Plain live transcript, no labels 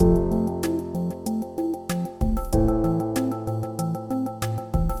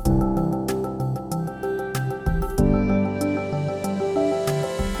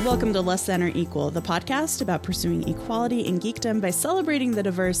Welcome to Less Than or Equal, the podcast about pursuing equality in geekdom by celebrating the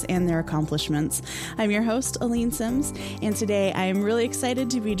diverse and their accomplishments. I'm your host, Aline Sims, and today I am really excited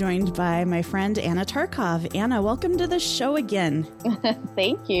to be joined by my friend Anna Tarkov. Anna, welcome to the show again.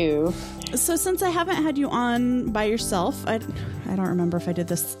 Thank you. So since I haven't had you on by yourself, I don't remember if I did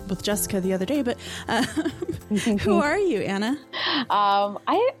this with Jessica the other day, but who are you, Anna?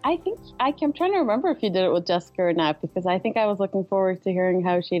 I think I'm trying to remember if you did it with Jessica or not, because I think I was looking forward to hearing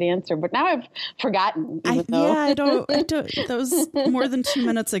how she'd answer, but now I've forgotten. I don't. That was more than 2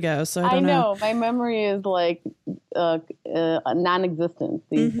 minutes ago, so I don't know. My memory is like non-existent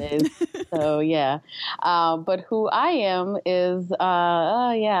these days. So yeah, but who I am is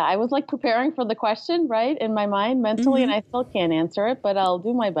I was like preparing for the question right in my mind mentally, and I still can't answer it, but I'll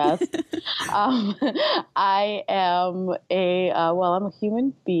do my best. I am I'm a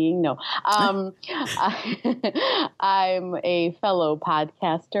human being. No, I'm a fellow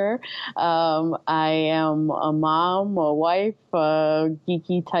podcaster. I am a mom, a wife, a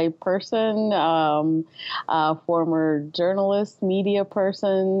geeky type person, a former journalist, media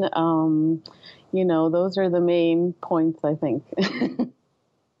person. Those are the main points, I think.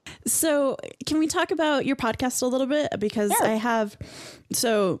 So can we talk about your podcast a little bit? Because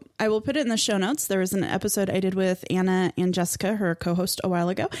sure. I will put it in the show notes. There was an episode I did with Anna and Jessica, her co-host, a while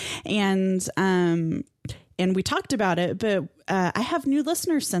ago. And we talked about it, but I have new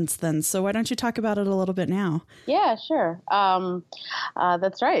listeners since then. So why don't you talk about it a little bit now? Yeah, sure.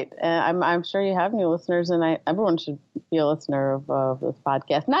 That's right. I'm sure you have new listeners, and everyone should be a listener of this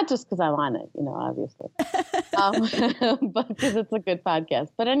podcast, not just because I'm on it, obviously, but because it's a good podcast.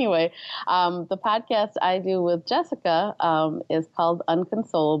 But anyway, the podcast I do with Jessica is called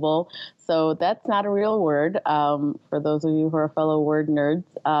Unconsolable. So that's not a real word. For those of you who are fellow word nerds,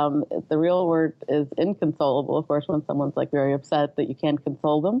 the real word is inconsolable, of course, when someone's like very upset that you can't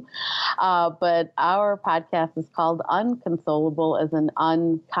console them. But our podcast is called Unconsolable, as in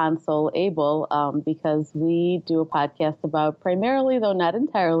unconsolable, because we do a podcast about primarily, though not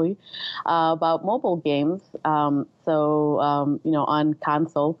entirely, about mobile games. On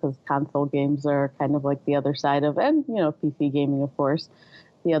console, because console games are kind of like the other side of, and, PC gaming, of course,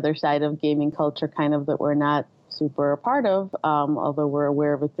 the other side of gaming culture, kind of, that we're not super a part of, although we're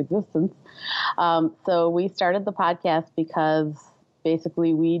aware of its existence. So we started the podcast because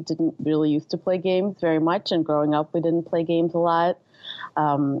basically we didn't really used to play games very much, and growing up we didn't play games a lot,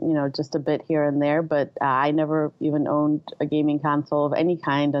 just a bit here and there, but I never even owned a gaming console of any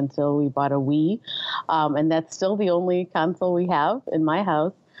kind until we bought a Wii, and that's still the only console we have in my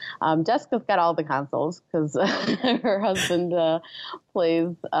house. Jessica's got all the consoles because her husband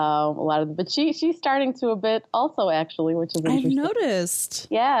plays a lot of them. But she's starting to a bit also, actually, which is interesting. I've noticed.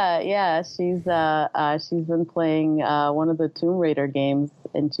 Yeah. She's been playing one of the Tomb Raider games,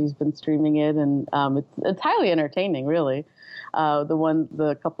 and she's been streaming it, and it's highly entertaining, really.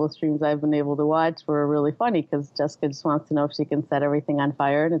 The couple of streams I've been able to watch were really funny because Jessica just wants to know if she can set everything on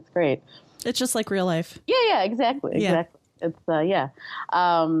fire, and it's great. It's just like real life. Yeah, exactly. It's to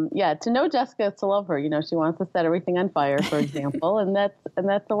know Jessica is to love her. She wants to set everything on fire, for example, and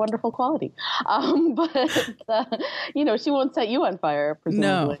that's a wonderful quality. But she won't set you on fire,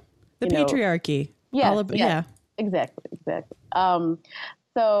 presumably. No, the patriarchy. Yeah, exactly.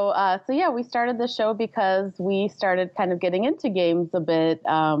 So we started the show because we started kind of getting into games a bit,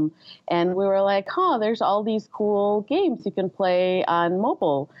 and we were like, there's all these cool games you can play on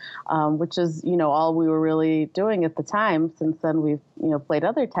mobile, which is, all we were really doing at the time. Since then, we've, played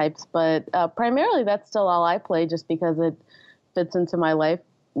other types, but primarily that's still all I play, just because it fits into my life,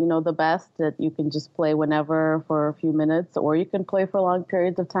 the best, that you can just play whenever for a few minutes, or you can play for long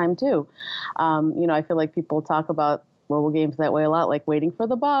periods of time too. I feel like people talk about mobile games that way a lot, like waiting for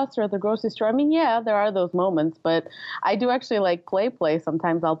the bus or at the grocery store. I mean, yeah, there are those moments, but I do actually like play.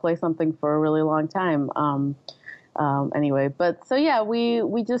 Sometimes I'll play something for a really long time. Anyway, but so yeah, we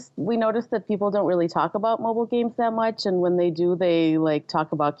noticed that people don't really talk about mobile games that much, and when they do, they like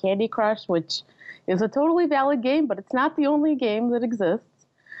talk about Candy Crush, which is a totally valid game, but it's not the only game that exists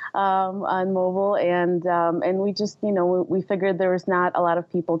on mobile, and we just, we figured there was not a lot of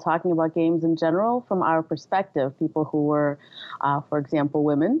people talking about games in general from our perspective, people who were, for example,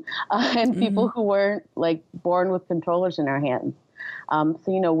 women, and people who weren't like born with controllers in our hands.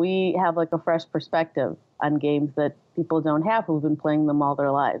 So, we have like a fresh perspective on games that people don't have who've been playing them all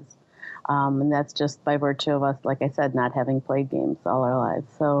their lives. And that's just by virtue of us, like I said, not having played games all our lives.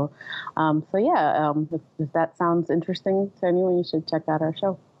 So if that sounds interesting to anyone, you should check out our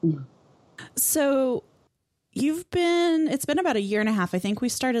show. So it's been about a year and a half. I think we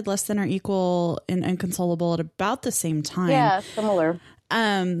started Less Than or Equal in Unconsolable at about the same time. Yeah, similar.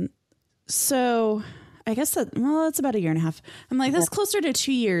 So I guess that's about 1.5 years. I'm like, that's closer to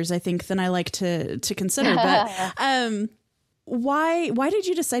 2 years, I think, than I like to consider. But why did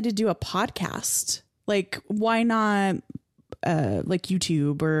you decide to do a podcast? Like, why not like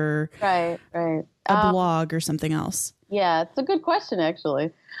YouTube or right. a blog or something else? Yeah, it's a good question,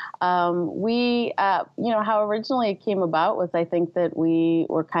 actually. We, how originally it came about was I think that we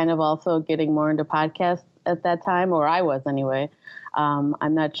were kind of also getting more into podcasts at that time, or I was anyway.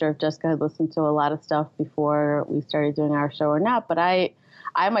 I'm not sure if Jessica had listened to a lot of stuff before we started doing our show or not, but I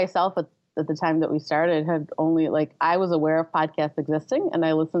myself at the time that we started had only I was aware of podcasts existing, and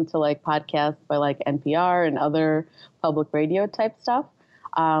I listened to podcasts by NPR and other public radio type stuff,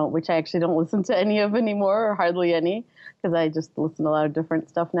 which I actually don't listen to any of anymore, or hardly any, because I just listen to a lot of different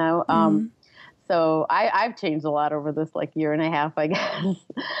stuff now. So I've changed a lot over this 1.5 years, I guess,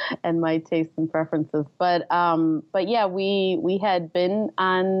 and my tastes and preferences. But yeah, we had been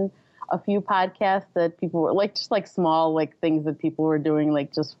on a few podcasts that people were just small things that people were doing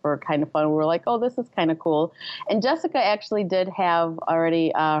just for kind of fun. We were like, oh, this is kind of cool. And Jessica actually did have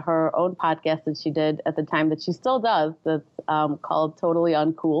already her own podcast that she did at the time that she still does. That's called Totally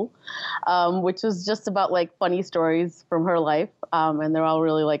Uncool, which is just about funny stories from her life, and they're all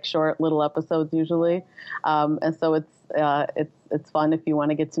really short little episodes usually. And so it's fun if you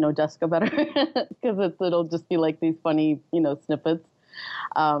want to get to know Jessica better, because it'll just be these funny snippets.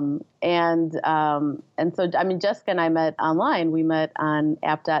 And so, I mean, Jessica and I met online. We met on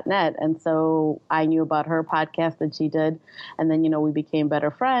app.net. And so I knew about her podcast that she did. And then, we became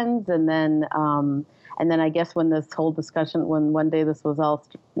better friends. And then I guess when this whole discussion, when one day this was all,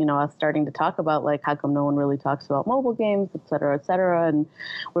 us starting to talk about how come no one really talks about mobile games, et cetera, et cetera. And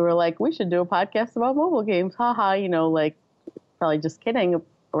we were like, we should do a podcast about mobile games. Haha, probably just kidding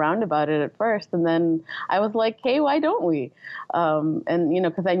around about it at first, and then I was like, hey, why don't we? And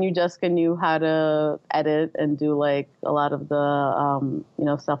because I knew Jessica knew how to edit and do a lot of the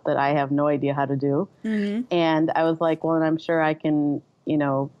stuff that I have no idea how to do. Mm-hmm. And I was like, well, and I'm sure I can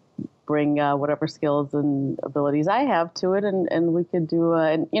bring whatever skills and abilities I have to it, and we could do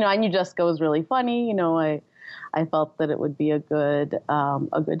and I knew Jessica was really funny. I felt that it would be a good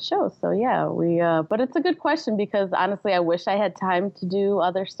show. So yeah, but it's a good question, because honestly, I wish I had time to do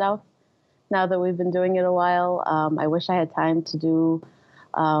other stuff now that we've been doing it a while. I wish I had time to do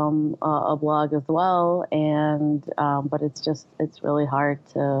a blog as well. And, but it's really hard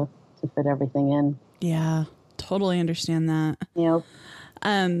to fit everything in. Yeah, totally understand that. Yep.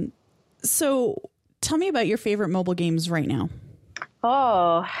 So tell me about your favorite mobile games right now.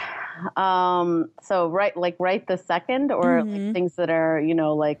 Oh, so right this second, or things that are,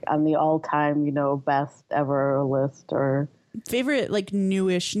 on the all time, best ever list, or favorite,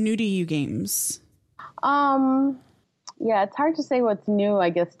 new to you games. Yeah, it's hard to say what's new,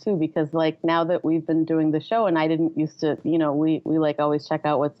 I guess, too, because now that we've been doing the show, and I didn't used to, we always check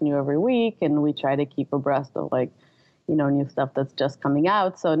out what's new every week, and we try to keep abreast of new stuff that's just coming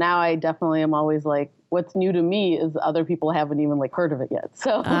out. So now I definitely am always what's new to me is other people haven't even heard of it yet.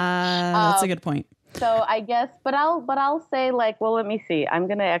 So that's a good point. So I guess, but I'll say well, let me see. I'm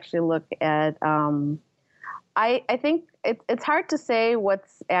going to actually look at, I think it's hard to say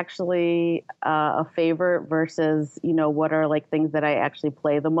what's actually a favorite versus, what are things that I actually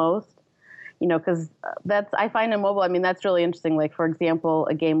play the most. Because I find in mobile, I mean, that's really interesting. For example,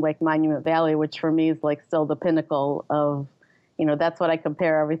 a game like Monument Valley, which for me is still the pinnacle of, that's what I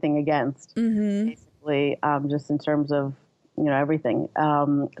compare everything against, basically, just in terms of, everything.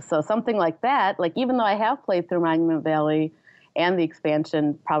 So something like that, even though I have played through Monument Valley and the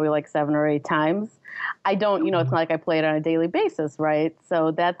expansion probably 7 or 8 times, I don't, it's not like I play it on a daily basis, right?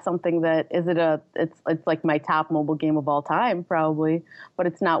 So that's something that, it's my top mobile game of all time, probably, but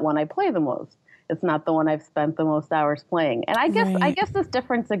it's not one I play the most. It's not the one I've spent the most hours playing. And I guess this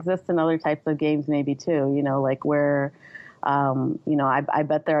difference exists in other types of games maybe too, where, I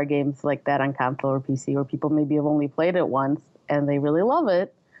bet there are games like that on console or PC where people maybe have only played it once and they really love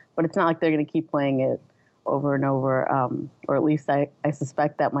it, but it's not like they're going to keep playing it over and over, or at least I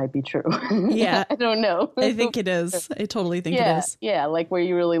suspect that might be true. Yeah. I don't know. I think it is. I totally think it is. Yeah, where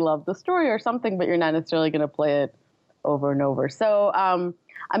you really love the story or something, but you're not necessarily going to play it over and over. So,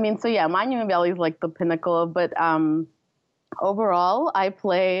 yeah, Monument Valley is the pinnacle of, but overall, I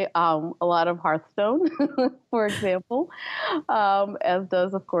play a lot of Hearthstone, for example, as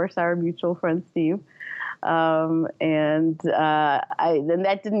does, of course, our mutual friend Steve. And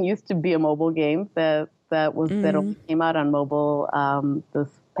that didn't used to be a mobile game. That only came out on mobile this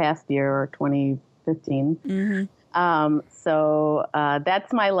past year, or 2015. So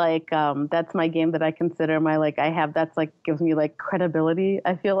that's my that's my game that I consider my that's gives me credibility.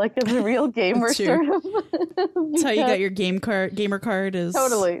 I feel like as a real gamer, sort of. That's how you got your gamer card is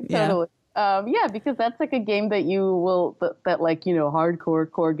totally. Yeah, because that's a game that you will that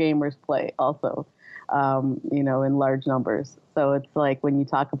hardcore core gamers play also, in large numbers. So it's when you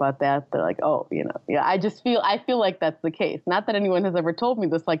talk about that, they're like, oh, yeah. I feel like that's the case. Not that anyone has ever told me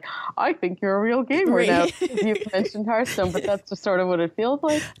this. I think you're a real gamer now. You've mentioned Hearthstone, but that's just sort of what it feels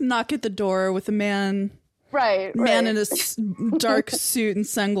like. Knock at the door with a man. Right. Man in a dark suit and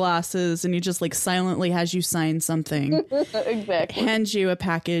sunglasses, and he just silently has you sign something. Exactly. Hands you a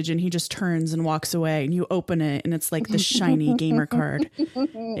package, and he just turns and walks away, and you open it, and it's the shiny gamer card.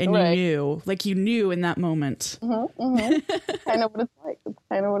 And right. you knew in that moment. Mm-hmm, mm-hmm. Kind of what it's like. It's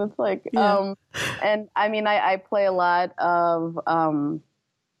kind of what it's like. Yeah. And I mean, I play a lot of, I'm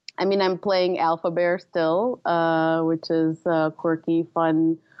playing Alpha Bear still, which is a quirky,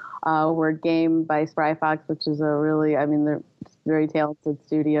 fun word game by Spry Fox, which is they're a very talented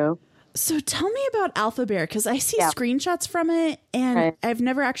studio. So tell me about Alpha Bear, because I see screenshots from it, and I've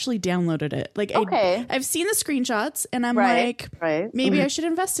never actually downloaded it. I've seen the screenshots, and I'm maybe I should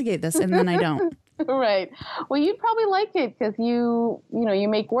investigate this, and then I don't. Right. Well, you'd probably like it because you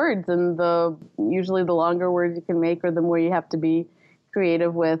make words, and usually the longer words you can make, or the more you have to be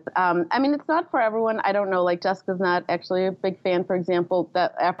creative with. It's not for everyone. I don't know. Jessica's not actually a big fan, for example.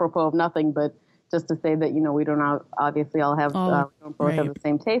 That apropos of nothing, but just to say that we don't obviously all have we don't both have the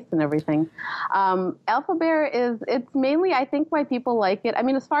same taste and everything. Alpha Bear it's mainly I think why people like it.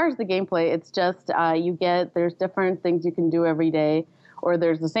 As far as the gameplay, it's just there's different things you can do every day, or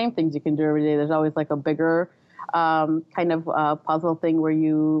there's the same things you can do every day. There's always a bigger kind of puzzle thing where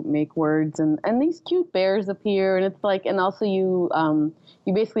you make words and these cute bears appear, and it's and also you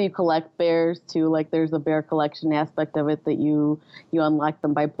basically collect bears too. There's a bear collection aspect of it that you unlock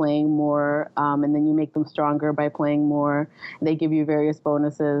them by playing more, and then you make them stronger by playing more. They give you various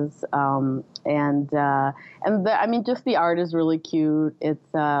bonuses, just the art is really cute. It's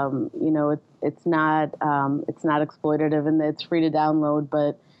it's not exploitative, and it's free to download,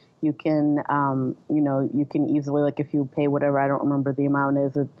 but you can, you can easily, if you pay whatever, I don't remember the amount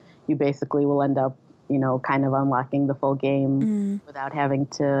is, you basically will end up, kind of unlocking the full game without having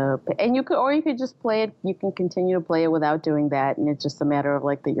to pay. And you could just play it. You can continue to play it without doing that. And it's just a matter of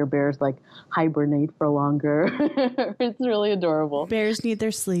that your bears hibernate for longer. It's really adorable. Bears need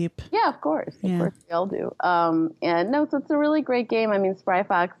their sleep. Yeah, of course. Of course they all do. So it's a really great game. Spry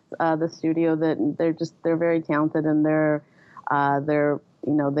Fox, the studio, they're very talented, and they're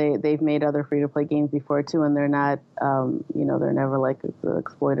they've made other free-to-play games before too, and they're not, they're never the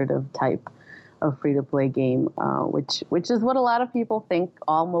exploitative type of free-to-play game, which is what a lot of people think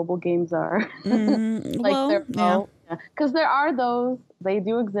all mobile games are. Because there are those, they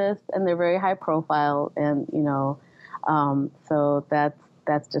do exist, and they're very high-profile, and so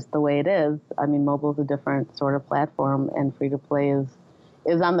that's just the way it is. Mobile is a different sort of platform, and free-to-play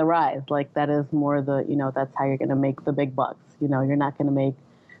is on the rise. That is more that's how you're going to make the big bucks. You're not going to make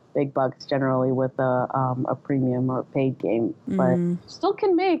big bucks generally with a premium or paid game, but still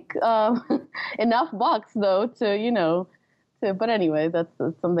can make enough bucks though to but anyway, that's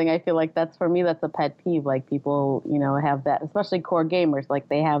something I feel that's for me, that's a pet peeve. People, have that, especially core gamers,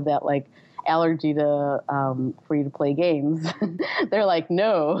 they have that allergy to free to play games. They're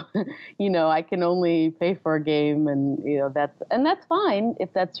no, I can only pay for a game, and that's fine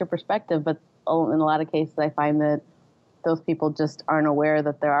if that's your perspective, but in a lot of cases I find that those people just aren't aware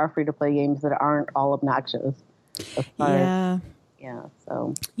that there are free-to-play games that aren't all obnoxious. So.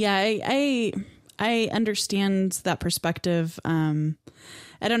 Yeah, I understand that perspective. I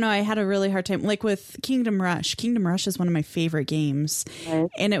don't know. I had a really hard time, with Kingdom Rush. Kingdom Rush is one of my favorite games. Right.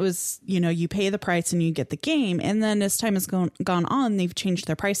 And it was, you pay the price and you get the game. And then as time has gone on, they've changed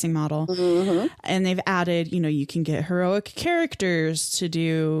their pricing model. Mm-hmm. And they've added, you can get heroic characters to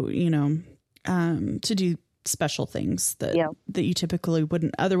do, to do special things that you typically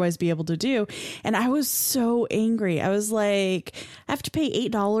wouldn't otherwise be able to do. And I was so angry. I was I have to pay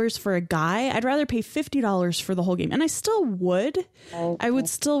 $8 for a guy. I'd rather pay $50 for the whole game. And I still would. Okay. I would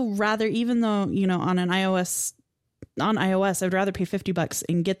still rather, even though, on iOS, I'd rather pay $50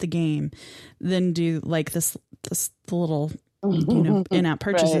 and get the game than do this little, in-app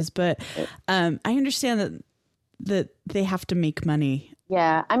purchases. Right. But I understand that they have to make money.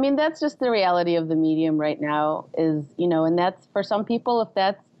 Yeah, that's just the reality of the medium right now is, and that's for some people, if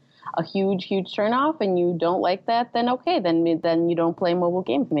that's a huge, huge turnoff and you don't like that, then okay, then you don't play mobile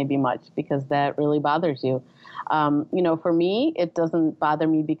games maybe much because that really bothers you. For me, it doesn't bother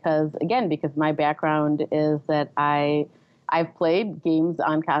me because my background is that I've played games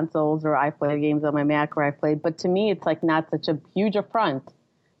on consoles, or I've played games on my Mac, but to me, it's like not such a huge affront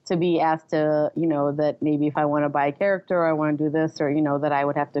to be asked to, that maybe if I want to buy a character, or I want to do this, or, that I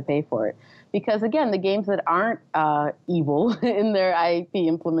would have to pay for it. Because again, the games that aren't evil in their IP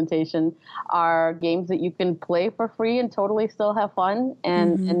implementation are games that you can play for free and totally still have fun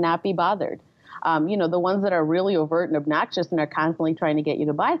and not be bothered. The ones that are really overt and obnoxious and are constantly trying to get you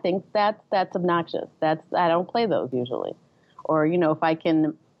to buy things, that's obnoxious. I don't play those usually. Or,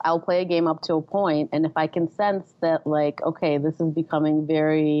 I'll play a game up to a point, and if I can sense that, like, okay, this is becoming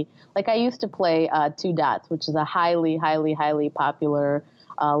very, like I used to play Two Dots, which is a highly, highly, highly popular,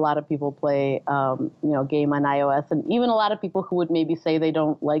 a lot of people play, game on iOS, and even a lot of people who would maybe say they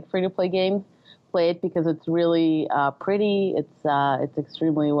don't like free-to-play games play it because it's really pretty, it's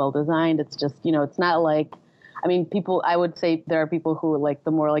extremely well designed, it's just, it's not like, I would say there are people who are like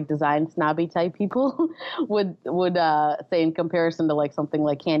the more like design snobby type people would say in comparison to like something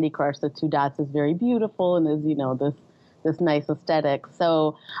like Candy Crush, the Two Dots is very beautiful and is, this nice aesthetic.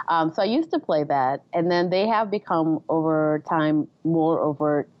 So I used to play that, and then they have become over time more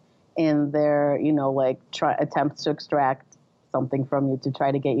overt in their, attempts to extract something from you to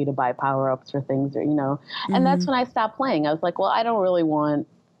try to get you to buy power-ups or things, or, and that's when I stopped playing. I was like, well, I don't really want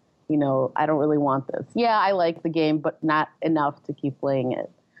this. Yeah, I like the game, but not enough to keep playing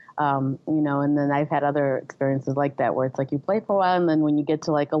it. And then I've had other experiences like that where it's like you play for a while, and then when you get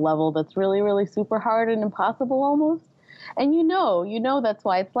to like a level that's really, really super hard and impossible almost, and that's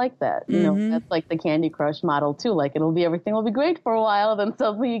why it's like that. That's like the Candy Crush model too. Like everything will be great for a while, then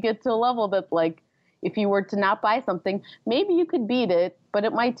suddenly you get to a level that's like, if you were to not buy something, maybe you could beat it, but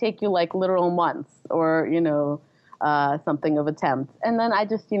it might take you like literal months, or something of attempt. And then I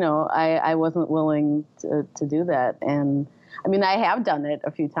just, I wasn't willing to do that. And I have done it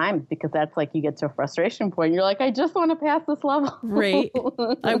a few times because that's like you get to a frustration point. You're like, I just want to pass this level. Right.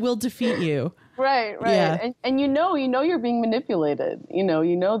 I will defeat you. Right. Yeah. And you're being manipulated. You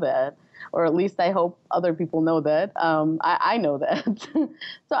know that. Or at least I hope other people know that. I know that.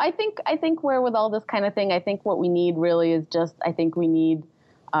 So I think where with all this kind of thing, I think what we need really is we need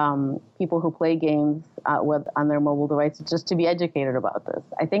people who play games on their mobile devices just to be educated about this.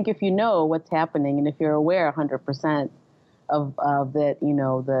 I think if you know what's happening and if you're aware 100% of that,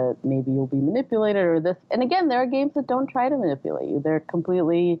 that maybe you'll be manipulated or this. And again, there are games that don't try to manipulate you. They're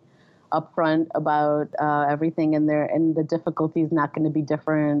completely upfront about everything, and the difficulty is not going to be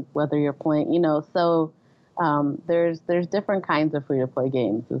different whether you're playing, So there's different kinds of free-to-play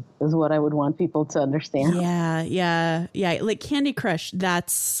games is what I would want people to understand. Yeah. Like Candy Crush,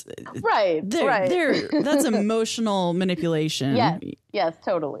 that's right. That's emotional manipulation. Yes,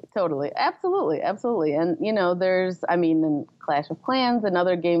 totally. Absolutely. And, in Clash of Clans and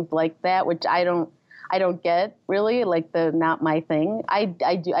other games like that, which I don't get really, like not my thing. I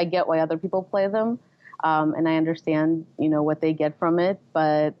get why other people play them. And I understand, what they get from it,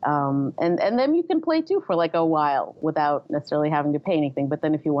 but, and then you can play too for like a while without necessarily having to pay anything. But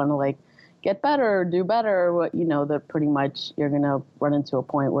then if you want to like get better or do better, that pretty much you're going to run into a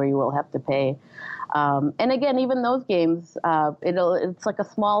point where you will have to pay. And again, even those games, it's like a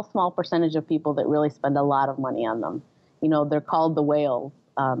small percentage of people that really spend a lot of money on them. They're called the whales.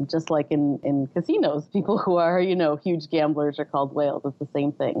 Just like in casinos, people who are, huge gamblers are called whales. It's the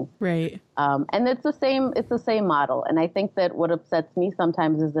same thing. Right. And it's the same model. And I think that what upsets me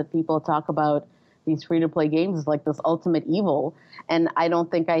sometimes is that people talk about these free-to-play games as like this ultimate evil. And I don't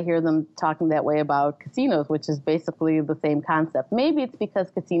think I hear them talking that way about casinos, which is basically the same concept. Maybe it's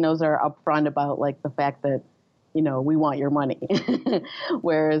because casinos are upfront about like the fact that, we want your money.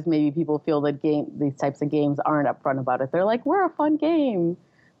 Whereas maybe people feel that these types of games aren't upfront about it. They're like, we're a fun game.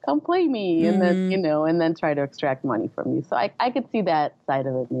 Come play me. And then, and then try to extract money from you. So I could see that side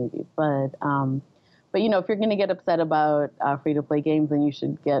of it maybe. But if you're going to get upset about free-to-play games, then you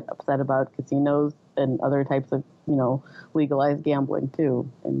should get upset about casinos and other types of, legalized gambling too,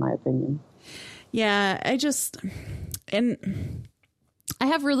 in my opinion. Yeah, I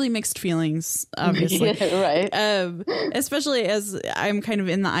have really mixed feelings, obviously. Right. Especially as I'm kind of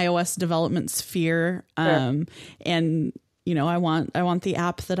in the iOS development sphere. Sure. And, I want the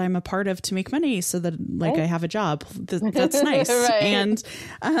app that I'm a part of to make money so that like I have a job. That's nice. Right. And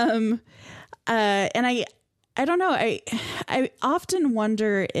I don't know. I often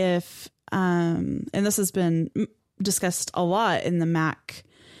wonder if, and this has been discussed a lot in the Mac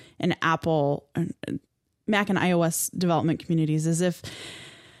and iOS development communities, is if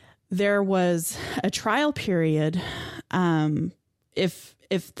there was a trial period if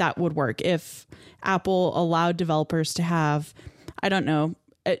that would work, if Apple allowed developers to have, I don't know,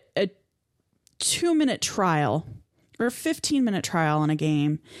 a 2-minute trial or a 15-minute trial on a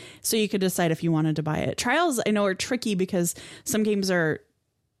game so you could decide if you wanted to buy it. Trials, I know, are tricky because some games are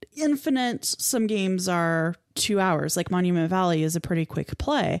infinite, some games are 2 hours. Like Monument Valley is a pretty quick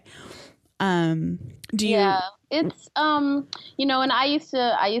play. Yeah, it's you know, and I used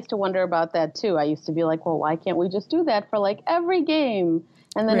to wonder about that too. I used to be like, well, why can't we just do that for like every game,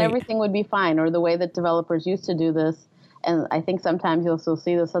 and then everything would be fine? Or the way that developers used to do this, and I think sometimes you'll still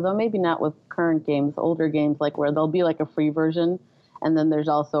see this, although maybe not with current games, older games, like where there'll be like a free version, and then there's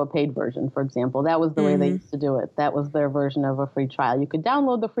also a paid version. For example, that was the way they used to do it. That was their version of a free trial. You could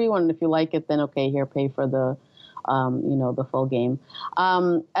download the free one, and if you like it, then okay, here, pay for the you know, the full game.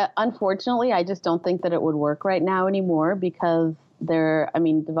 Unfortunately, I just don't think that it would work right now anymore because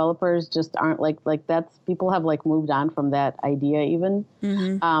developers just aren't like that's, people have like moved on from that idea even.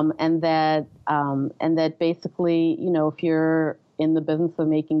 And that basically, you know, if you're in the business of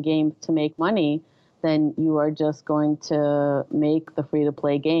making games to make money, then you are just going to make the free to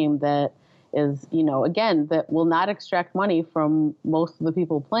play game that is, you know, again, that will not extract money from most of the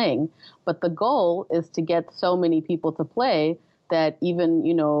people playing. But the goal is to get so many people to play that even,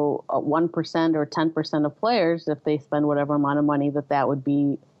 you know, 1% or 10% of players, if they spend whatever amount of money, that would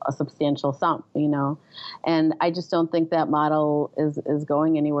be a substantial sum, you know. And I just don't think that model is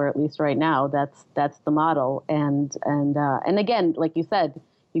going anywhere, at least right now. That's the model. And again, like you said,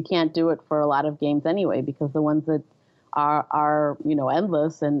 you can't do it for a lot of games anyway, because the ones that are you know,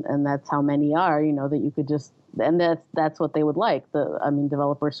 endless, and that's how many are, you know, that you could just, and that's what they would like.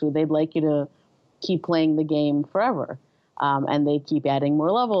 Developers who, they'd like you to keep playing the game forever. And they keep adding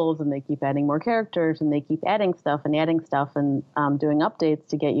more levels, and they keep adding more characters, and they keep adding stuff and doing updates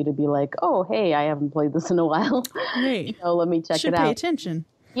to get you to be like, oh, hey, I haven't played this in a while. Right. You know, let me check Should it out. pay attention.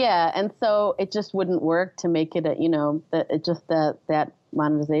 Yeah, and so it just wouldn't work to make it you know, that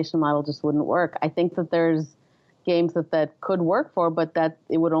monetization model just wouldn't work. I think that there's games that could work for, but that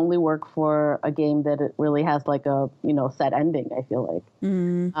it would only work for a game that it really has like a, you know, set ending, I feel like.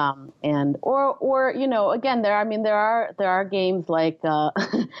 And or you know, again, there are games like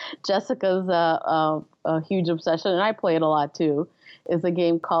Jessica's a huge obsession, and I play it a lot too, is a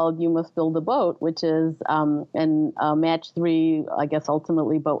game called You Must Build a Boat, which is match 3, I guess,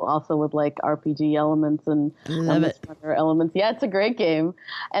 ultimately, but also with like RPG elements and other elements. Yeah, it's a great game.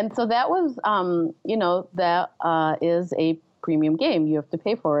 And so that was, you know, that is a premium game. You have to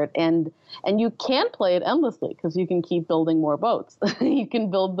pay for it. And you can play it endlessly because you can keep building more boats. You can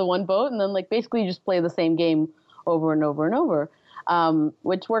build the one boat and then like basically you just play the same game over and over and over.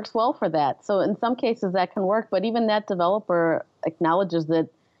 Which works well for that. So in some cases that can work, but even that developer acknowledges that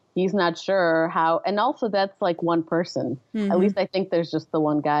he's not sure how, and also that's like one person. At least I think there's just the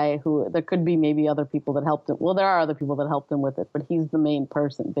one guy who, there could be maybe other people that helped him. Well, there are other people that helped him with it, but he's the main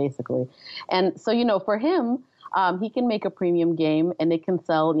person basically. And so, you know, for him, he can make a premium game and it can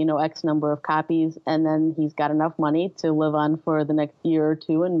sell, you know, X number of copies, and then he's got enough money to live on for the next year or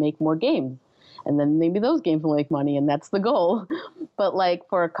two and make more games. And then maybe those games will make money, and that's the goal. But like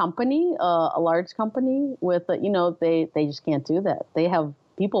for a company, a large company with, you know, they just can't do that. They have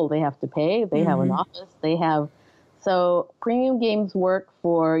people they have to pay. They have an office. So premium games work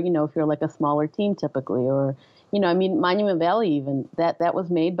for, you know, if you're like a smaller team typically, or, you know, I mean, Monument Valley even, that was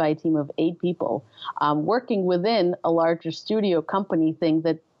made by a team of 8 people working within a larger studio company thing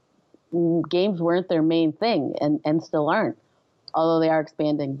that games weren't their main thing and still aren't. Although they are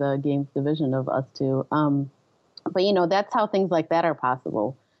expanding the games division of us too. But, you know, that's how things like that are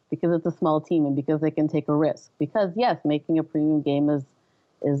possible, because it's a small team and because they can take a risk. Because, yes, making a premium game is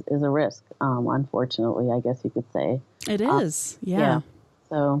a risk, unfortunately, I guess you could say. It is, yeah.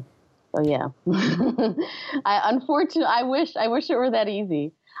 So yeah. I wish it were that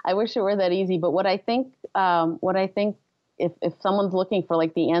easy. But what I think if someone's looking for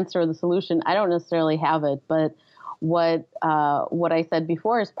like the answer or the solution, I don't necessarily have it, but what I said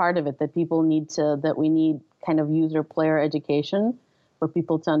before is part of it, that we need kind of user player education for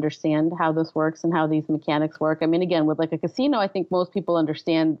people to understand how this works and how these mechanics work. I mean, again, with like a casino, I think most people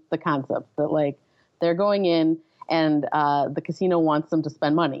understand the concept that like they're going in and the casino wants them to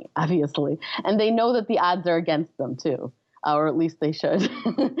spend money, obviously. And they know that the odds are against them too. Or at least they should,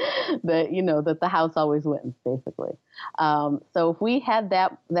 that, you know, that the house always wins, basically. So if we had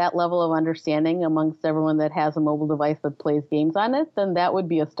that level of understanding amongst everyone that has a mobile device that plays games on it, then that would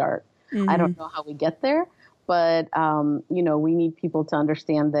be a start. I don't know how we get there, but, you know, we need people to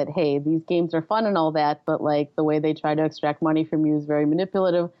understand that, hey, these games are fun and all that, but like the way they try to extract money from you is very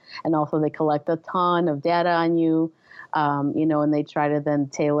manipulative. And also they collect a ton of data on you. and they try to then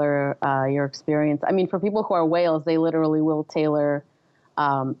tailor your experience. I mean, for people who are whales, they literally will tailor.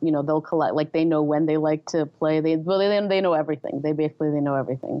 They'll collect, like they know when they like to play. They know everything. They know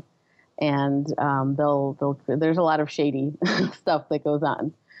everything, and there's a lot of shady stuff that goes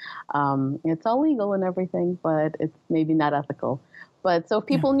on. It's all legal and everything, but it's maybe not ethical. But so if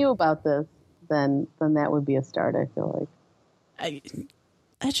people knew about this, then that would be a start. I feel like.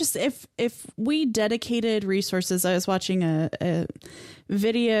 I just if we dedicated resources. I was watching a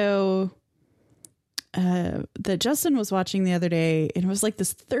video that Justin was watching the other day, and it was like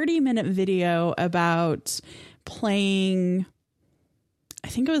this 30-minute video about playing. I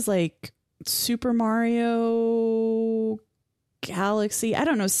think it was like Super Mario Galaxy. I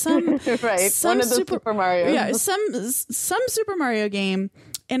don't know, some right. Some one of the Super Mario. Yeah, some Super Mario game,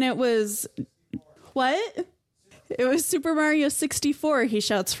 and it was what? It was Super Mario 64. He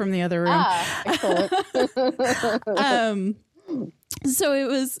shouts from the other room. Excellent. So it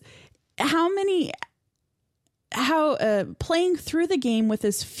was playing through the game with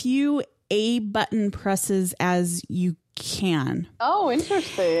as few A button presses as you can. Oh,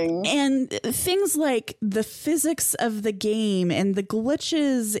 interesting. And things like the physics of the game and the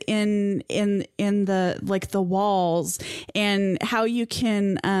glitches in the like the walls, and how you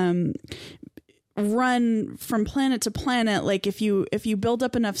can run from planet to planet. Like if you build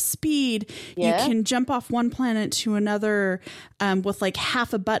up enough speed, you can jump off one planet to another with like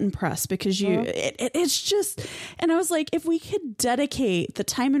half a button press, because it's just, and I was like, if we could dedicate the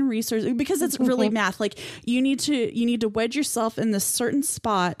time and resources, because it's really math, like you need to wedge yourself in this certain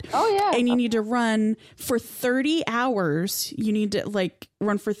spot. Oh yeah. And you need to run for 30 hours. You need to like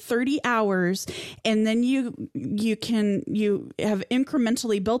run for 30 hours, and then you have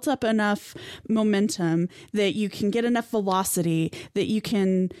incrementally built up enough momentum that you can get enough velocity that you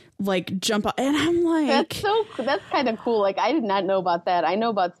can like jump up. And I'm like, that's kind of cool. Like I did not know about that. I know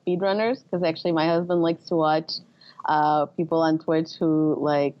about speedrunners because actually my husband likes to watch people on Twitch who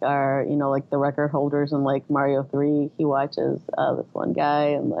like are, like the record holders in like Mario 3. He watches this one guy,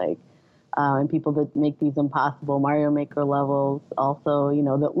 and like and people that make these impossible Mario Maker levels also,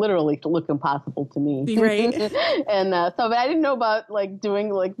 that literally look impossible to me. Right. And but I didn't know about like doing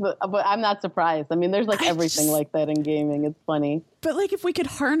like but I'm not surprised. I mean, there's like everything like that in gaming. It's funny. But like if we could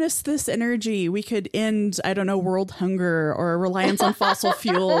harness this energy, we could end, I don't know, world hunger or reliance on fossil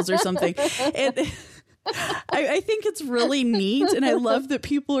fuels or something. I think it's really neat, and I love that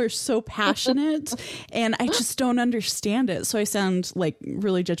people are so passionate, and I just don't understand it. So I sound like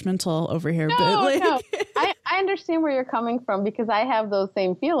really judgmental over here. No, but like, no. I understand where you're coming from, because I have those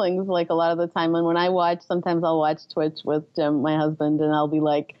same feelings like a lot of the time. And when I watch, sometimes I'll watch Twitch with Jim, my husband, and I'll be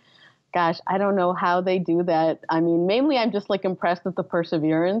like, gosh, I don't know how they do that. I mean, mainly I'm just like impressed with the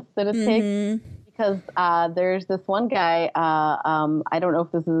perseverance that it takes. Because there's this one guy, I don't know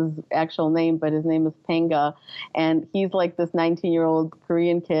if this is his actual name, but his name is Panga, and he's like this 19-year-old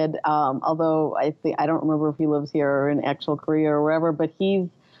Korean kid, although I don't remember if he lives here or in actual Korea or wherever, but he's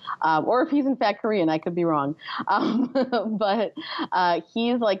or if he's in fact Korean, I could be wrong. But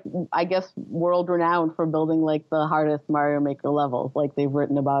he's like, I guess, world renowned for building like the hardest Mario Maker levels. Like they've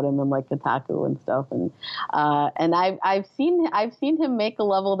written about him in like Kotaku and stuff. And I've seen him make a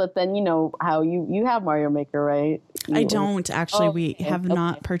level that then, how you have Mario Maker, right? I don't actually. We have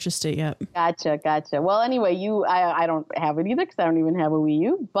not purchased it yet. Gotcha. Well, anyway, I don't have it either because I don't even have a Wii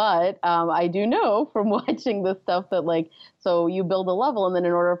U. But I do know from watching this stuff that like, so you build a level, and then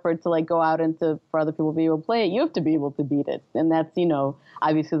in order for it to like go out and for other people to be able to play it, you have to be able to beat it. And that's,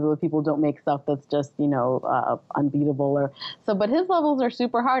 obviously the people don't make stuff that's just, unbeatable or so. But his levels are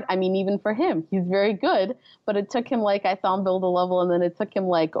super hard. I mean, even for him, he's very good. But it took him like, I saw him build a level, and then it took him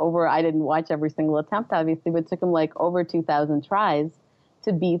like I didn't watch every single attempt, obviously, but it took him like over 2,000 tries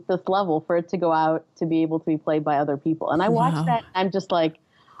to beat this level for it to go out to be able to be played by other people. And I watched that, and I'm just like,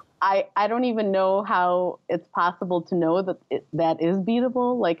 I don't even know how it's possible to know that that is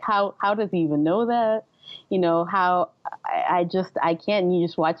beatable. Like how does he even know that? How I can't. And you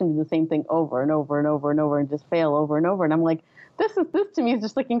just watch him do the same thing over and over and over and over and just fail over and over. And I'm like, this to me is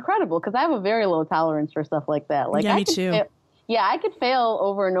just like incredible, because I have a very low tolerance for stuff like that. Like, yeah, me too. I could fail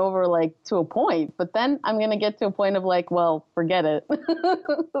over and over, like to a point, but then I'm going to get to a point of like, well, forget it.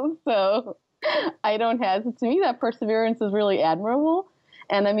 So I don't have, to me, that perseverance is really admirable.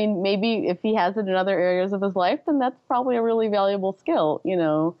 And I mean, maybe if he has it in other areas of his life, then that's probably a really valuable skill,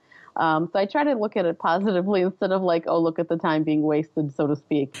 So I try to look at it positively instead of like, oh, look at the time being wasted, so to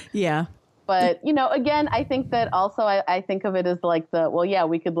speak. Yeah. But, again, I think that also I think of it as like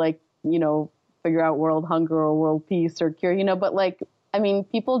we could like, figure out world hunger or world peace or cure, but like, I mean,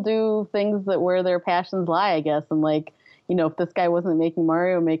 people do things where their passions lie, I guess. And like, if this guy wasn't making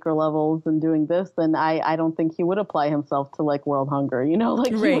Mario Maker levels and doing this, then I don't think he would apply himself to like World Hunger,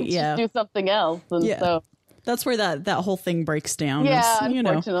 like he would just do something else. And so that's where that whole thing breaks down. Yeah,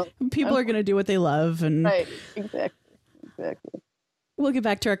 people are going to do what they love. And right, exactly. We'll get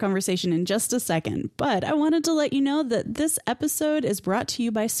back to our conversation in just a second, but I wanted to let you know that this episode is brought to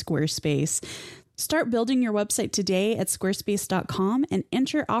you by Squarespace. Start building your website today at squarespace.com and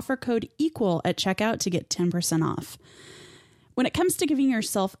enter offer code EQUAL at checkout to get 10% off. When it comes to giving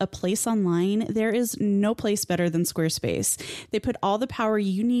yourself a place online, there is no place better than Squarespace. They put all the power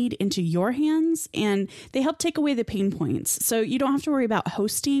you need into your hands, and they help take away the pain points. So you don't have to worry about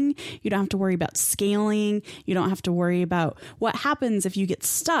hosting. You don't have to worry about scaling. You don't have to worry about what happens if you get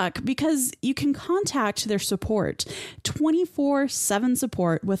stuck, because you can contact their support, 24/7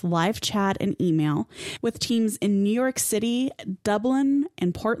 support with live chat and email, with teams in New York City, Dublin,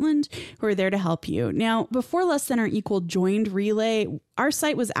 and Portland who are there to help you. Now, before Less Than or Equal joined Relay, our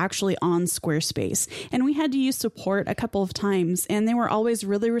site was actually on Squarespace, and we had to use support a couple of times, and they were always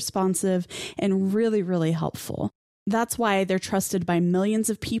really responsive and really, really helpful. That's why they're trusted by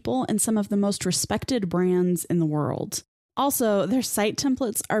millions of people and some of the most respected brands in the world. Also, their site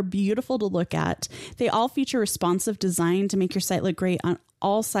templates are beautiful to look at. They all feature responsive design to make your site look great on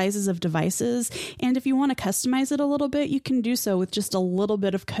all sizes of devices. And if you want to customize it a little bit, you can do so with just a little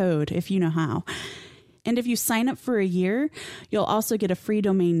bit of code if you know how. And if you sign up for a year, you'll also get a free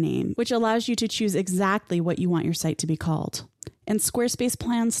domain name, which allows you to choose exactly what you want your site to be called. And Squarespace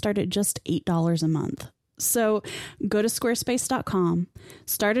plans start at just $8 a month. So go to squarespace.com,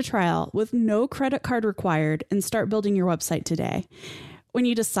 start a trial with no credit card required, and start building your website today. When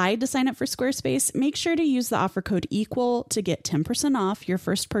you decide to sign up for Squarespace, make sure to use the offer code EQUAL to get 10% off your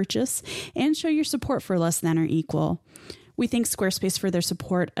first purchase and show your support for Less Than or Equal. We thank Squarespace for their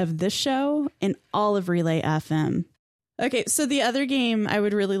support of this show and all of Relay FM. Okay, so the other game I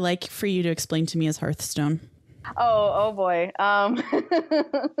would really like for you to explain to me is Hearthstone. Oh boy.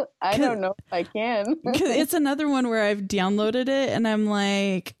 I don't know if I can. It's another one where I've downloaded it and I'm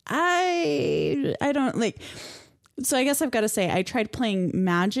like, I don't like. So I guess I've got to say I tried playing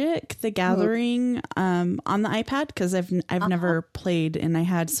Magic: The Gathering on the iPad because I've never played, and I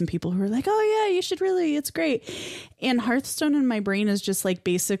had some people who were like, "Oh yeah, you should really, it's great." And Hearthstone in my brain is just like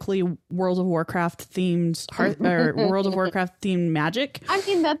basically World of Warcraft themed World of Warcraft themed Magic. I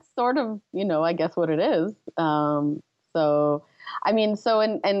mean, that's sort of I guess what it is. So I mean,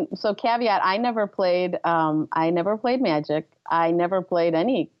 so caveat: I never played Magic. I never played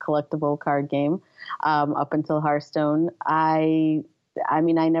any collectible card game. Up until Hearthstone, I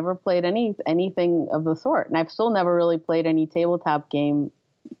mean, I never played anything of the sort, and I've still never really played any tabletop game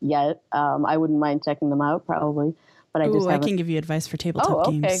yet. I wouldn't mind checking them out, probably, but I can give you advice for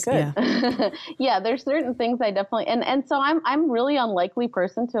tabletop games. Okay, good. Yeah. Yeah, there's certain things I definitely, and so I'm really unlikely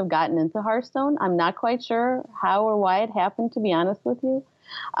person to have gotten into Hearthstone. I'm not quite sure how or why it happened, to be honest with you.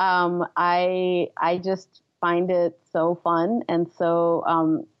 I just find it so fun, and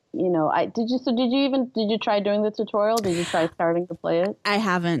so. Did you try doing the tutorial? Did you try starting to play it? I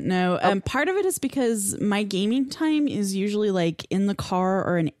haven't, no. Okay. Part of it is because my gaming time is usually like in the car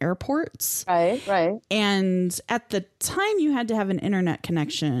or in airports. Right. And at the time you had to have an internet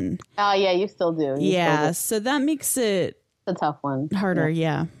connection. Oh, yeah, you still do. So that makes it a tough one. Harder,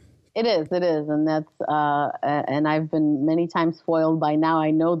 yeah. It is. And that's, and I've been many times foiled by now.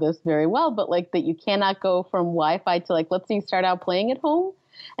 I know this very well, but like that you cannot go from Wi-Fi to like, let's say you start out playing at home.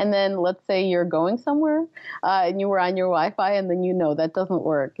 And then let's say you're going somewhere and you were on your Wi-Fi, and then that doesn't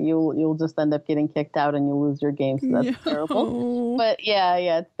work. You'll just end up getting kicked out and you'll lose your game. So that's terrible. But yeah,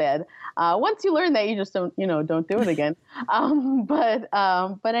 it's bad. Once you learn that, you just don't do it again. But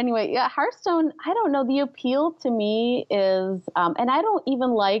anyway, yeah, Hearthstone. I don't know. The appeal to me is, and I don't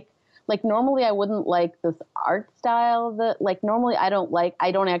even like normally I wouldn't like this art style that normally I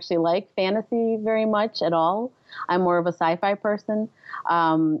don't actually like fantasy very much at all. I'm more of a sci-fi person.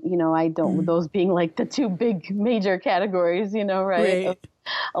 I don't, those being like the two big major categories, right?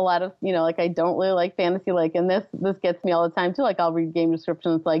 A lot of, I don't really like fantasy, and this gets me all the time too. Like I'll read game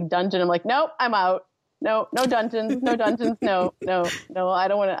descriptions like dungeon. I'm like, nope, I'm out. No dungeons, no. I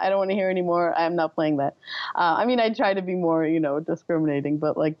don't want to hear anymore. I'm not playing that. I mean, I try to be more, discriminating,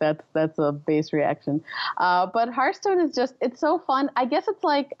 but that's a base reaction. But Hearthstone is it's so fun. I guess it's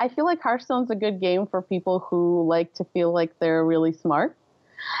I feel like Hearthstone's a good game for people who like to feel like they're really smart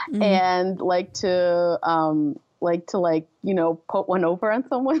and like to, like to put one over on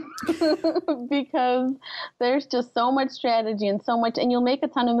someone because there's just so much strategy and so much, and you'll make a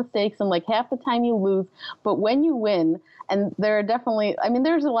ton of mistakes and like half the time you lose, but when you win, and there are definitely, I mean,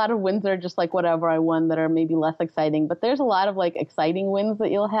 there's a lot of wins that are just like whatever I won that are maybe less exciting, but there's a lot of like exciting wins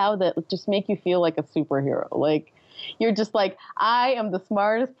that you'll have that just make you feel like a superhero. Like you're just like, I am the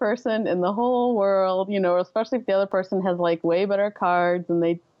smartest person in the whole world, especially if the other person has like way better cards and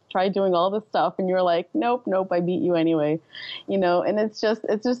they try doing all this stuff and you're like, nope, I beat you anyway, and it's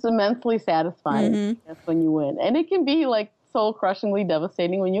just immensely satisfying when you win. And it can be like soul crushingly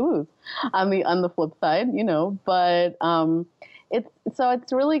devastating when you lose on the flip side, but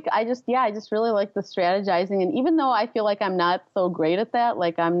it's really, I just really like the strategizing. And even though I feel like I'm not so great at that,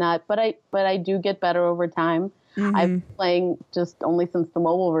 like I'm not, but I do get better over time. I've been playing just only since the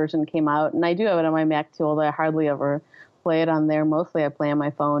mobile version came out, and I do have it on my Mac too, although I hardly ever play it on there. Mostly I play on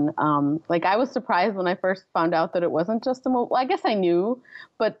my phone. Like I was surprised when I first found out that it wasn't just a mobile. Well, I guess I knew,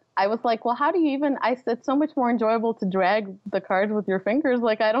 but I was like, well, how do you even, it's so much more enjoyable to drag the cards with your fingers.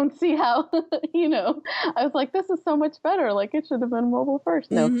 Like, I don't see how, I was like, this is so much better. Like it should have been mobile first.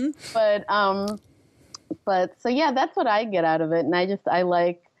 No, but so yeah, that's what I get out of it. And I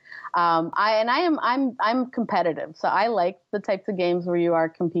like, I'm competitive. So I like the types of games where you are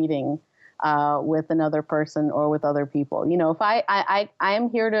competing with another person or with other people. If I am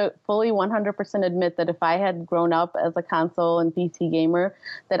here to fully 100% admit that if I had grown up as a console and PC gamer,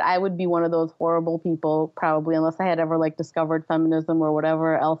 that I would be one of those horrible people, probably, unless I had ever like discovered feminism or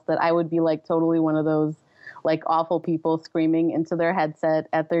whatever else, that I would be like totally one of those like awful people screaming into their headset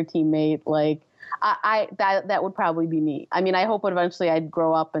at their teammate. Like that would probably be me. I mean, I hope eventually I'd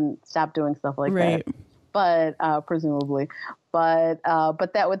grow up and stop doing stuff like that. But presumably, but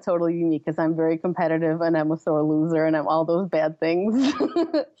that would totally be me because I'm very competitive and I'm a sore loser and I'm all those bad things.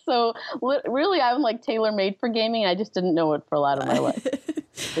 So really, I'm like tailor-made for gaming. I just didn't know it for a lot of my life.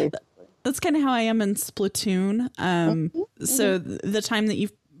 That's kind of how I am in Splatoon. So the time that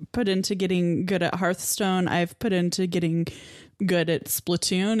you've put into getting good at Hearthstone, I've put into getting good at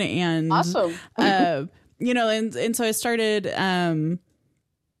Splatoon, and awesome. And so I started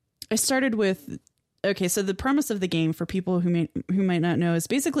with. Okay, so the premise of the game for people who might not know is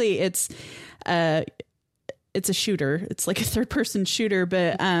basically it's a shooter. It's like a third-person shooter,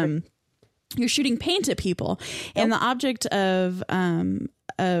 but you're shooting paint at people, and the object of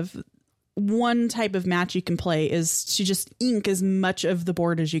one type of match you can play is to just ink as much of the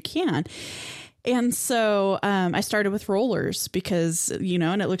board as you can. And so I started with rollers because,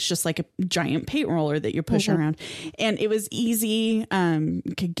 and it looks just like a giant paint roller that you're pushing around. And it was easy,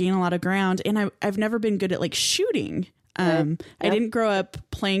 could gain a lot of ground. And I've never been good at like shooting. I didn't grow up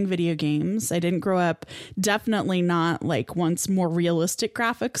playing video games. I didn't grow up, definitely not like once more realistic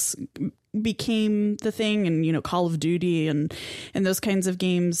graphics became the thing, and Call of Duty and those kinds of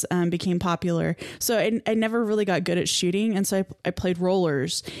games became popular. So I never really got good at shooting, and so I played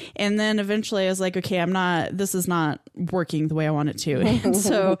rollers. And then eventually I was like, okay, this is not working the way I want it to. And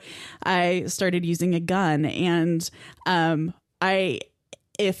so I started using a gun, and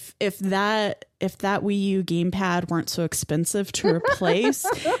if that Wii U gamepad weren't so expensive to replace,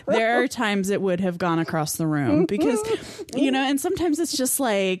 there are times it would have gone across the room because, and sometimes it's just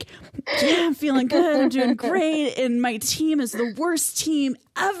like, yeah, I'm feeling good. I'm doing great. And my team is the worst team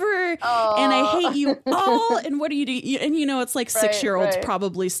ever. And I hate you all. And what do you do? And it's like 6-year-olds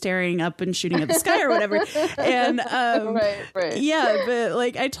probably staring up and shooting at the sky or whatever. And yeah, but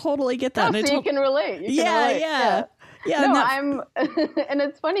like, I totally get that. So you can relate. Yeah. Yeah, no, and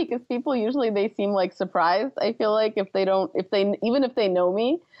it's funny because people usually they seem like surprised. I feel like if they even if they know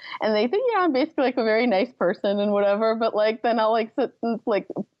me and they think, I'm basically like a very nice person and whatever, but like then I'll like sit and like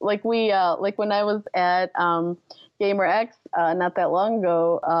when I was at GamerX not that long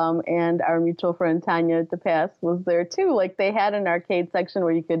ago, and our mutual friend Tanya DePass was there too. Like they had an arcade section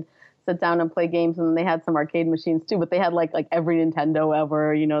where you could sit down and play games, and then they had some arcade machines too, but they had like every Nintendo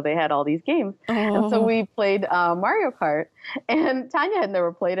ever, they had all these games. And so we played Mario Kart, and Tanya had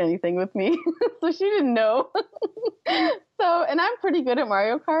never played anything with me, so she didn't know. So, and I'm pretty good at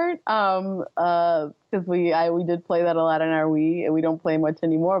Mario Kart, because we did play that a lot on our Wii, and we don't play much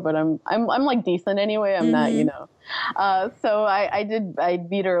anymore, but I'm like decent anyway. I'm not, so I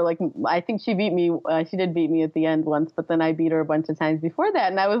beat her, like, I think she beat me, she did beat me at the end once, but then I beat her a bunch of times before that,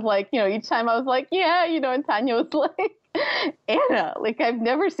 and I was like, each time I was like, yeah, and Tanya was like, Anna, like, I've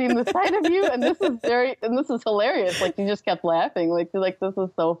never seen this side of you, and this is hilarious. Like, you just kept laughing, like this is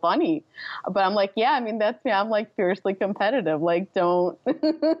so funny. But I'm like, yeah, I mean, that's me. I'm like fiercely competitive. Like, don't,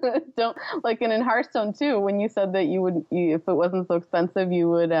 like, and in Hearthstone too, when you said that if it wasn't so expensive, you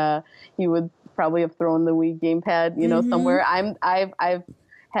would probably have thrown the Wii gamepad, somewhere. I've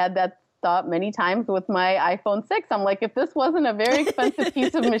had that thought many times with my iPhone 6. I'm like, if this wasn't a very expensive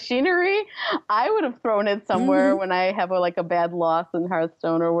piece of machinery, I would have thrown it somewhere when I have a bad loss in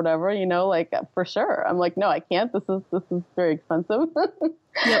Hearthstone or whatever, for sure. I'm like, no, I can't. This is very expensive.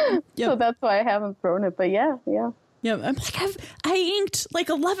 Yep. So that's why I haven't thrown it. But yeah. Yeah, I'm like, I inked like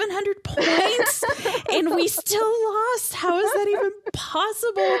 1,100 points and we still lost. How is that even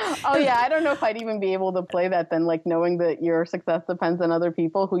possible? Oh, yeah. I don't know if I'd even be able to play that then, like knowing that your success depends on other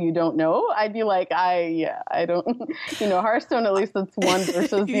people who you don't know. I'd be like, I don't, Hearthstone, at least it's one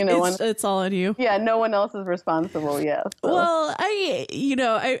versus, it's all on you. Yeah, no one else is responsible. Yeah. So. Well,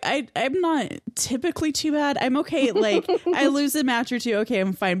 I'm not typically too bad. I'm okay. Like, I lose a match or two. Okay,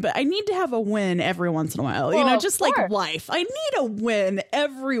 I'm fine. But I need to have a win every once in a while, just like life. I need a win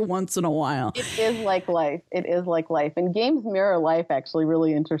every once in a while. It is like life. And games mirror life actually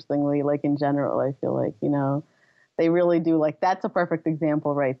really interestingly, like in general. I feel like, they really do. Like, that's a perfect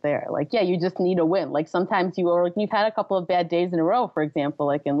example right there. Like, yeah, you just need a win. Like sometimes you've had a couple of bad days in a row, for example,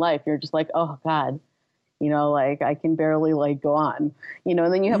 like in life, you're just like, oh God, like I can barely like go on,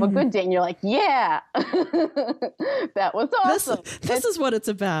 and then you have a good day and you're like, yeah, that was awesome. This is what it's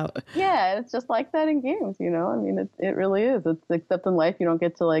about. Yeah. It's just like that in games, I mean, it really is. It's except in life, you don't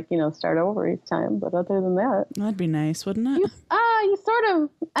get to start over each time. But other than that, that'd be nice, wouldn't it? You sort of,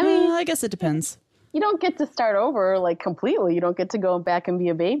 I mean, I guess it depends. You don't get to start over like completely. You don't get to go back and be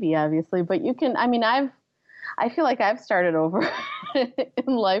a baby, obviously, but you can, I mean, I feel like I've started over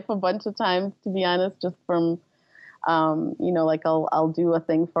in life a bunch of times, to be honest, just from, like I'll do a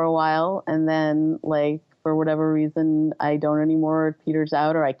thing for a while and then like for whatever reason I don't anymore, it peters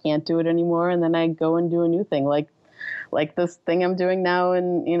out or I can't do it anymore. And then I go and do a new thing like this thing I'm doing now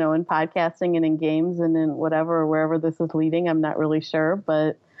in podcasting and in games and in whatever, or wherever this is leading. I'm not really sure,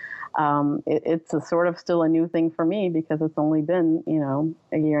 but it's a sort of still a new thing for me because it's only been,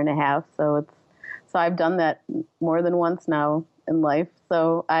 a year and a half. So I've done that more than once now in life.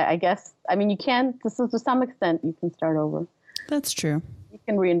 So I guess, I mean, you can, to some extent, you can start over. That's true. You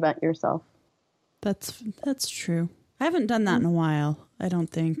can reinvent yourself. That's true. I haven't done that in a while, I don't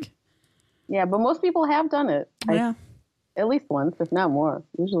think. Yeah, but most people have done it. Yeah. At least once, if not more,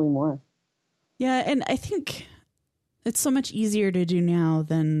 usually more. Yeah, and I think it's so much easier to do now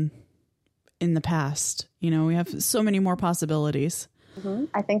than in the past. We have so many more possibilities. Mm-hmm.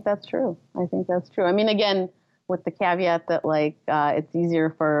 I think that's true. I mean, again, with the caveat that like it's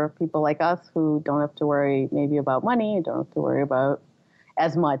easier for people like us who don't have to worry maybe about money, don't have to worry about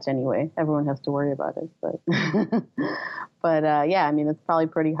as much anyway. Everyone has to worry about it, but yeah, I mean, it's probably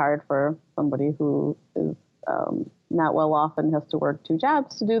pretty hard for somebody who is not well off and has to work 2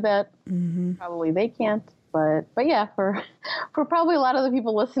 jobs to do that. Mm-hmm. Probably they can't. But yeah, for probably a lot of the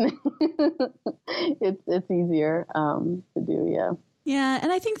people listening, it's easier to do. Yeah. Yeah,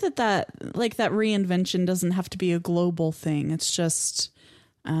 and I think that reinvention doesn't have to be a global thing. It's just,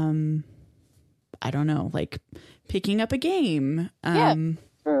 I don't know, like picking up a game. Yeah,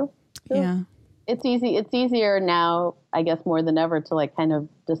 true. Yeah. It's easy. It's easier now, I guess, more than ever to like kind of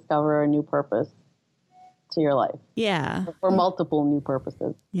discover a new purpose to your life. Yeah. For multiple new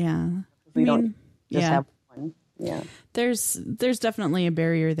purposes. Yeah. We don't just have one. Yeah. There's definitely a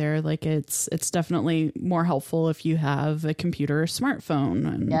barrier there. Like it's definitely more helpful if you have a computer or smartphone.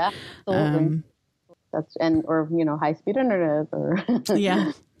 And, yeah, absolutely. Or high speed internet or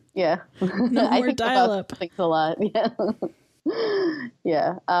yeah. Yeah. No more dial up. Thanks a lot. Yeah.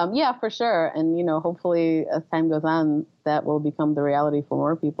 Yeah. Yeah, for sure. And hopefully as time goes on, that will become the reality for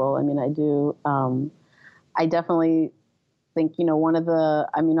more people. I mean, I definitely think,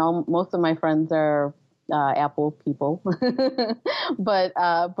 most of my friends are Apple people,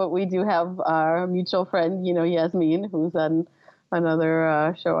 but we do have our mutual friend, Yasmin, who's on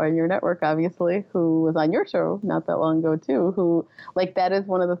another show on your network, obviously, who was on your show not that long ago too, who like, that is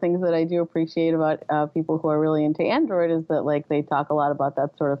one of the things that I do appreciate about people who are really into Android is that like, they talk a lot about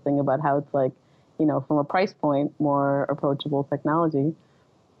that sort of thing, about how it's like, from a price point, more approachable technology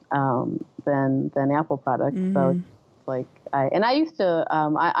than Apple products. Mm-hmm. So like I used to,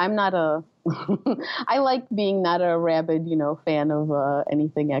 I'm not I like being not a rabid, fan of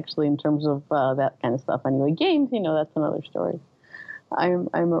anything actually in terms of that kind of stuff. Anyway, games, that's another story. I'm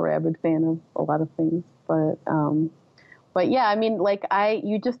a rabid fan of a lot of things, but yeah, I mean, like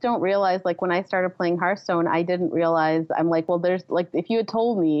you just don't realize, like when I started playing Hearthstone, I didn't realize, I'm like, well, there's like, if you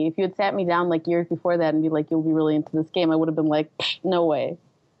had sat me down like years before that and be like, you'll be really into this game, I would have been like, no way,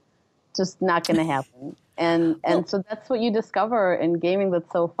 just not going to happen. And so that's what you discover in gaming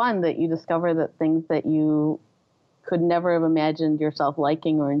that's so fun, that you discover that things that you could never have imagined yourself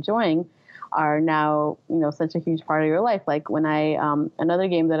liking or enjoying are now, such a huge part of your life. Like when another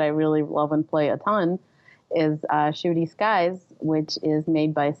game that I really love and play a ton is Shooty Skies, which is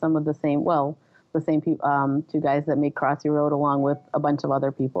made by some of the same people, two guys that make Crossy Road along with a bunch of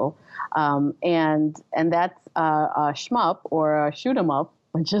other people. And that's a shmup or a shoot 'em up,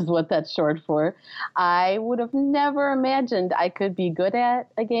 which is what that's short for. I would have never imagined I could be good at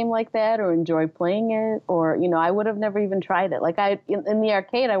a game like that or enjoy playing it, or, I would have never even tried it. Like in the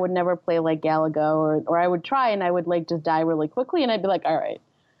arcade, I would never play like Galaga, or I would try and I would like just die really quickly, and I'd be like, all right,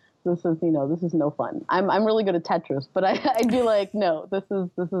 this is no fun. I'm really good at Tetris, but I'd be like, no, this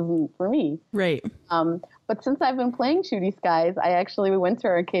isn't for me. Right. But since I've been playing Shooty Skies, we went to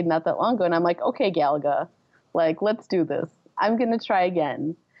our arcade not that long ago, and I'm like, okay, Galaga, like, let's do this. I'm going to try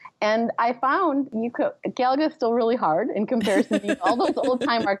again. And I found Galaga is still really hard in comparison to all those old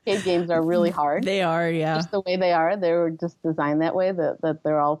time arcade games are really hard. They are, yeah. Just the way they are. They were just designed that way, that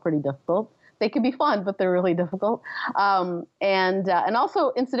they're all pretty difficult. They can be fun, but they're really difficult. And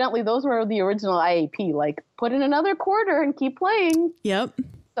also, incidentally, those were the original IAP, like put in another quarter and keep playing. Yep.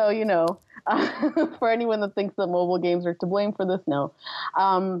 So, for anyone that thinks that mobile games are to blame for this, no.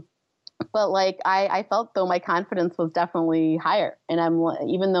 But like I felt though my confidence was definitely higher, and I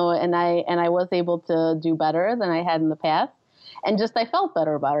was able to do better than I had in the past, and just I felt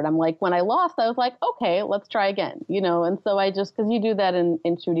better about it. I'm like, when I lost, I was like, okay, let's try again, And so because you do that in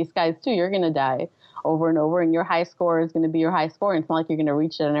Shooty Skies too, you're gonna die over and over, and your high score is going to be your high score. And it's not like you're going to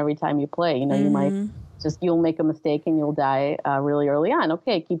reach it every time you play. You might you'll make a mistake and you'll die really early on.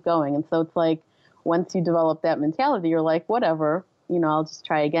 Okay, keep going. And so it's like once you develop that mentality, you're like, whatever. I'll just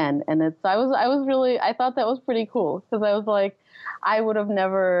try again. And I thought that was pretty cool, because I was like, I would have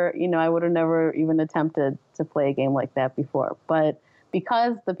never even attempted to play a game like that before. But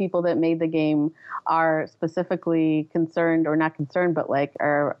because the people that made the game are specifically concerned, or not concerned, but like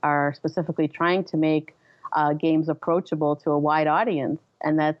are specifically trying to make games approachable to a wide audience.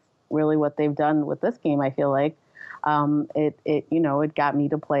 And that's really what they've done with this game, I feel like. It got me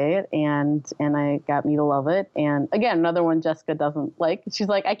to play it, and I got me to love it. And again, another one Jessica doesn't like. She's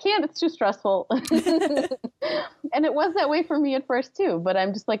like, I can't, it's too stressful. And it was that way for me at first too, but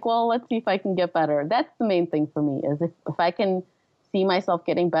I'm just like, well, let's see if I can get better. That's the main thing for me, is if I can see myself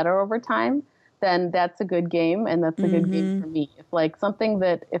getting better over time, then that's a good game, and that's a good game for me. If like something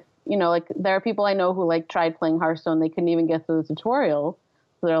that, like there are people I know who like tried playing Hearthstone, they couldn't even get through the tutorial,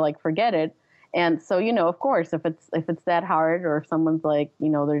 so they're like, forget it. And so, of course, if it's that hard, or if someone's like,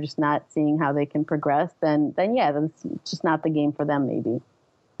 they're just not seeing how they can progress, then yeah, that's just not the game for them. Maybe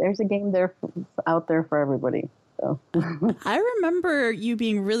there's a game out there for everybody. So I remember you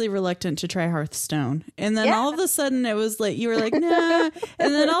being really reluctant to try Hearthstone, and then all of a sudden it was like you were like, nah,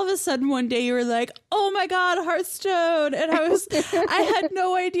 and then all of a sudden one day you were like, oh my God, Hearthstone, and I had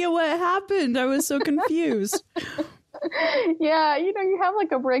no idea what happened. I was so confused. Yeah, you have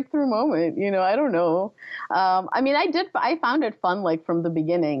like a breakthrough moment, I don't know. I found it fun, like from the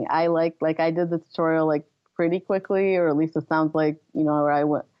beginning. I I did the tutorial like pretty quickly, or at least it sounds like, where I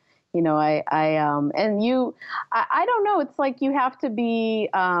went, I don't know. It's like you have to be,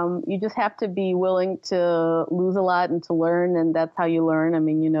 you just have to be willing to lose a lot and to learn. And that's how you learn.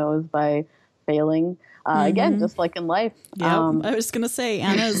 Is by failing. Again, just like in life. Yeah, I was going to say,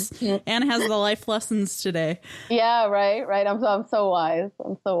 Anna has the life lessons today. Yeah, right. I'm so wise.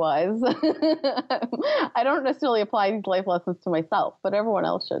 I don't necessarily apply these life lessons to myself, but everyone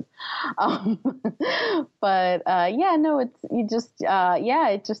else should.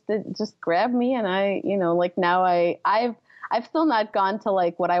 It just grabbed me, and I, like now I've still not gone to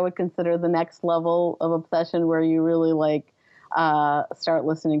like what I would consider the next level of obsession, where you really like start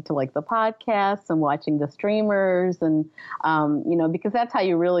listening to like the podcasts and watching the streamers, and because that's how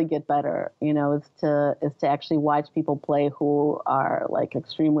you really get better, is to actually watch people play who are like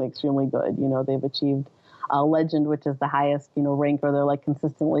extremely, extremely good. They've achieved legend, which is the highest rank, or they're like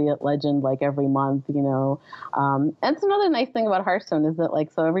consistently at legend like every month. And it's another nice thing about Hearthstone is that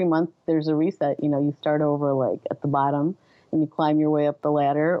like, so every month there's a reset. You start over like at the bottom, and you climb your way up the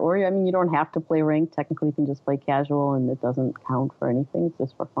ladder. Or, you don't have to play ranked. Technically, you can just play casual, and it doesn't count for anything. It's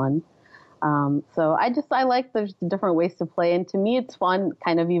just for fun. So I like there's different ways to play. And to me, it's fun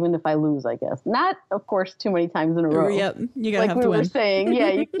kind of even if I lose, I guess. Not, of course, too many times in a row. Yep, you gotta like have we to were win. saying.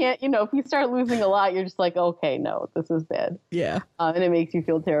 Yeah, you can't, if you start losing a lot, you're just like, okay, no, this is bad. Yeah. And it makes you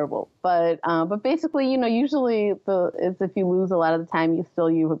feel terrible. But basically, usually if you lose a lot of the time, you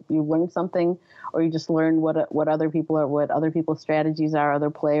learn something, or you just learn what other people's strategies are,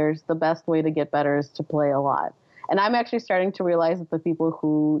 other players. The best way to get better is to play a lot. And I'm actually starting to realize that the people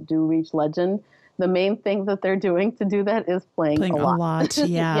who do reach legend, the main thing that they're doing to do that is playing a lot.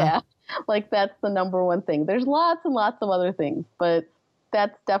 Yeah. Yeah. Like that's the number one thing. There's lots and lots of other things, but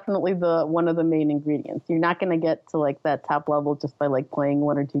that's definitely the one of the main ingredients. You're not going to get to like that top level just by like playing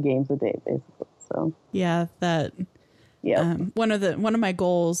 1 or 2 games a day, basically. So yeah, that one of my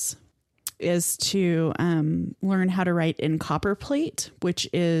goals is to learn how to write in copperplate, which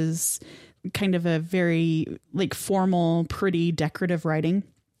is kind of a very like formal, pretty decorative writing.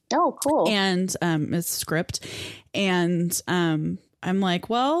 Oh, cool. And it's script. And I'm like,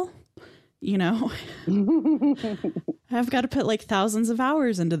 well, you know, I've got to put like thousands of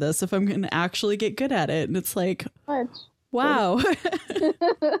hours into this if I'm going to actually get good at it. And it's like, wow.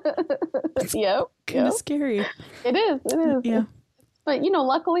 Yep. Kind of scary. It is. Yeah. But, you know,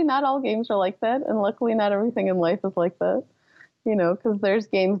 luckily not all games are like that. And luckily not everything in life is like that. You know, because there's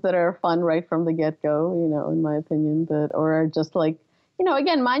games that are fun right from the get-go, you know, in my opinion, that or are just like, you know,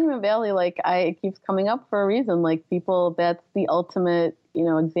 again, Monument Valley, like it keeps coming up for a reason. Like people, that's the ultimate, you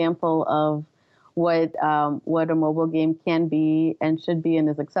know, example of what a mobile game can be and should be and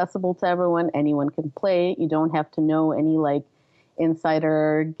is accessible to everyone. Anyone can play. You don't have to know any like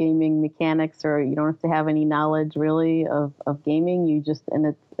insider gaming mechanics, or you don't have to have any knowledge really of gaming. You just,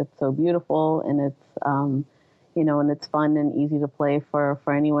 and it's so beautiful, and it's you know, and it's fun and easy to play for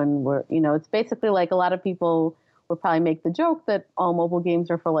anyone. Where, you know, it's basically like a lot of people would probably make the joke that all mobile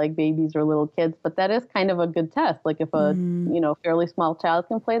games are for like babies or little kids, but that is kind of a good test. Like if a you know, fairly small child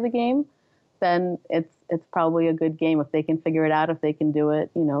can play the game, then it's probably a good game. If they can figure it out, if they can do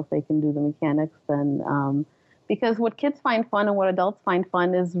it, you know, if they can do the mechanics, then because what kids find fun and what adults find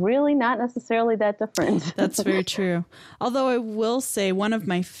fun is really not necessarily that different. That's very true. Although I will say one of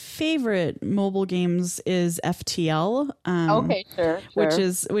my favorite mobile games is FTL. Okay, sure. Which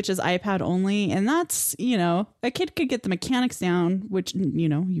is iPad only, and that's, you know, a kid could get the mechanics down, which, you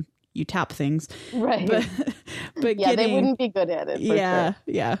know, you tap things, right? But yeah, they wouldn't be good at it. Yeah, sure.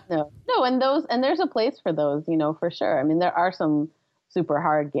 Yeah. No, and there's a place for those, you know, for sure. I mean, there are some super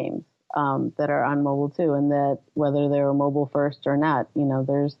hard games that are on mobile too, and that whether they were mobile first or not, you know,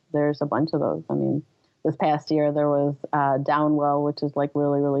 there's a bunch of those. I mean, this past year there was Downwell, which is like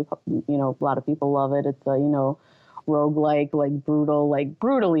really, really, you know, a lot of people love it. It's a, you know, roguelike, like brutal, like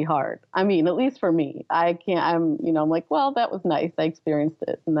brutally hard. I mean, at least for me, I'm like, well, that was nice. I experienced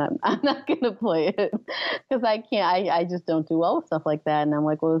it, and I'm not going to play it because I just don't do well with stuff like that. And I'm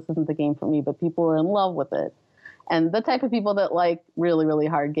like, well, this isn't the game for me, but people are in love with it. And the type of people that like really, really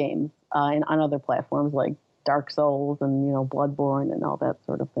hard games on other platforms like Dark Souls and, you know, Bloodborne and all that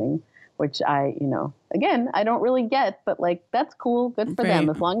sort of thing, which I, you know, again, I don't really get, but like, that's cool. Good for them.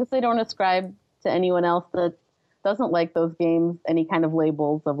 As long as they don't ascribe to anyone else that doesn't like those games any kind of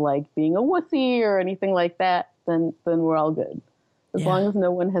labels of like being a wussy or anything like that, then we're all good. As long as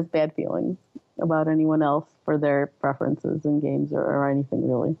no one has bad feelings about anyone else for their preferences in games or anything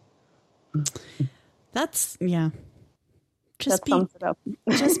really. That's, yeah. That sums it up.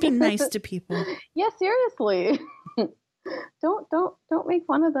 Just be nice to people. Yeah, seriously. Don't make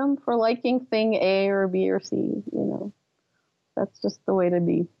fun of them for liking thing A or B or C, you know. That's just the way to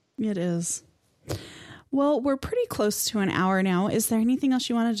be. It is. Well, we're pretty close to an hour now. Is there anything else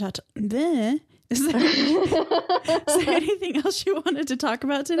you wanted to Is there anything else you wanted to talk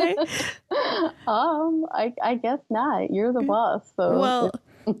about today? I guess not. You're the boss. So well,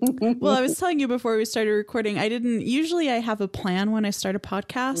 I was telling you before we started recording, usually I have a plan when I start a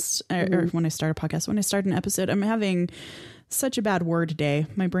podcast or when I start an episode. I'm having such a bad word day.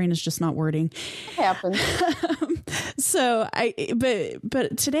 My brain is just not wording. It happens. So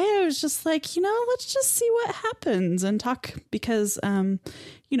but today I was just like, you know, let's just see what happens and talk because,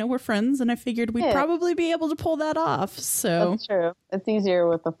 you know, we're friends and I figured we'd probably be able to pull that off. So that's true. It's easier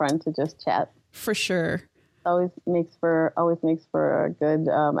with a friend to just chat. For sure. Always makes for a good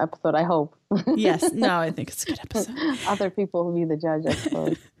episode, I hope. Yes. No, I think it's a good episode. Other people will be the judge, I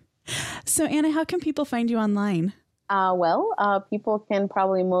suppose. So Anna, how can people find you online? People can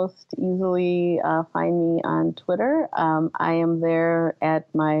probably most easily find me on Twitter. I am there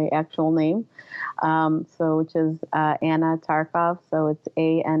at my actual name, which is Anna Tarkov. So it's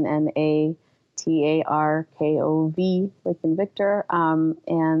ANNA TARKOV, like in Victor.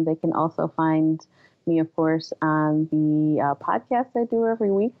 And they can also find me, of course, on the podcast I do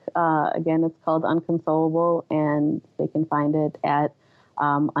every week. Again, it's called Unconsolable, and they can find it at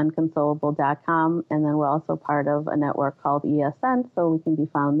unconsolable.com. And then we're also part of a network called ESN, so we can be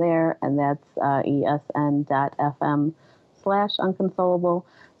found there, and that's esn.fm/unconsolable.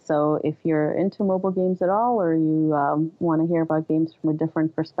 So if you're into mobile games at all, or you want to hear about games from a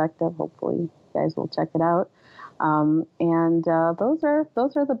different perspective, hopefully you guys will check it out. And those are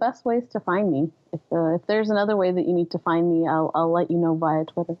the best ways to find me. If there's another way that you need to find me, I'll let you know via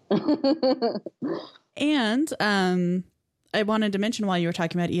Twitter. And I wanted to mention while you were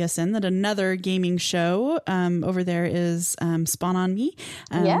talking about ESN that another gaming show over there is Spawn on Me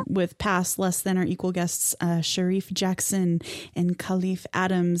with past Less Than or Equal guests Sharif Jackson and Khalif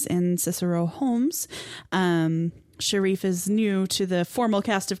Adams and Cicero Holmes. Sharif is new to the formal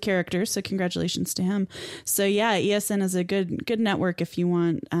cast of characters, so congratulations to him. So yeah, ESN is a good network if you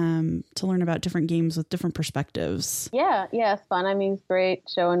want to learn about different games with different perspectives. Yeah, Spawn on Me is a great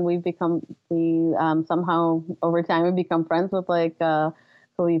show, and we somehow over time have become friends with like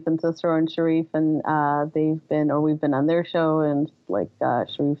Khalif and Cicero and Sharif, and we've been on their show, and like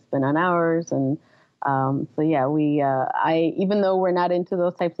Sharif's been on ours, and so yeah, I even though we're not into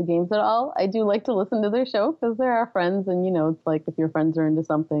those types of games at all, I do like to listen to their show because they're our friends, and it's like if your friends are into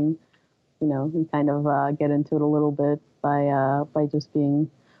something, you kind of get into it a little bit by just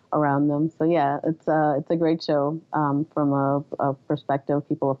being around them. So yeah, it's a great show from a perspective of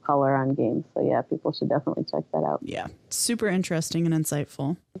people of color on games. So yeah, people should definitely check that out. Yeah, super interesting and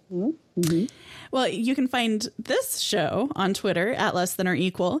insightful. Mm-hmm. Mm-hmm. Well, you can find this show on Twitter at Less Than or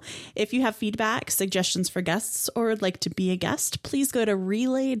Equal. If you have feedback, suggestions for guests, or would like to be a guest, please go to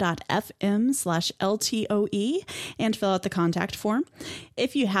relay.fm/LTOE and fill out the contact form.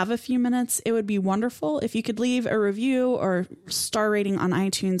 If you have a few minutes, it would be wonderful if you could leave a review or star rating on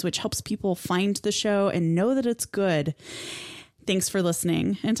iTunes, which helps people find the show and know that it's good. Thanks for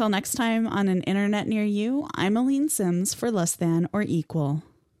listening. Until next time on an internet near you, I'm Aline Sims for Less Than or Equal.